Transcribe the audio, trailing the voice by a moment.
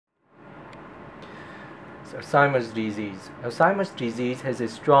Alzheimer's disease. Alzheimer's disease has a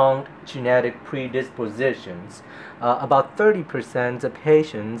strong genetic predispositions. About 30% of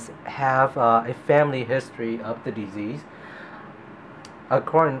patients have a family history of the disease.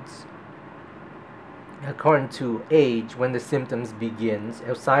 According to age when the symptoms begins,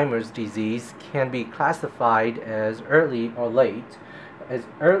 Alzheimer's disease can be classified as early or late. As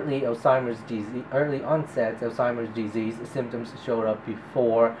early onset Alzheimer's disease symptoms show up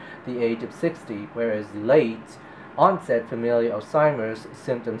before the age of 60, whereas late onset familial Alzheimer's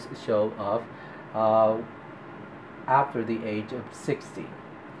symptoms show up after the age of 60.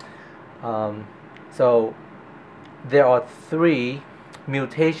 So there are 3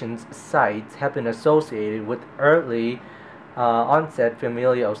 mutations sites have been associated with early onset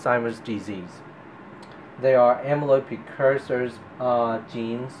familial Alzheimer's disease. They are amyloid precursors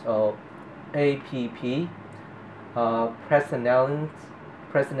genes, or APP, presenilin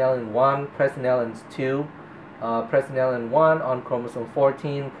 1, presenilin 2, presenilin 1 on chromosome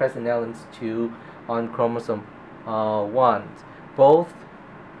 14, presenilin 2 on chromosome 1. Both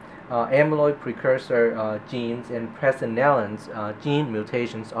amyloid precursor genes and presenilin gene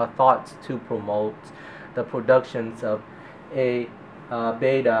mutations are thought to promote the productions of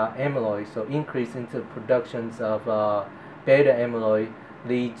beta amyloid. So increase into productions of beta amyloid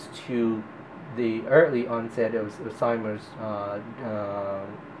leads to the early onset of Alzheimer's.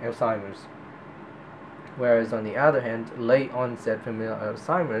 Whereas on the other hand, late onset familial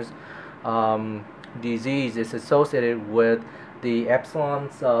Alzheimer's disease is associated with the Epsilon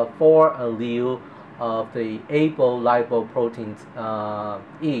 4 allele of the Apolipoprotein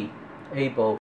E.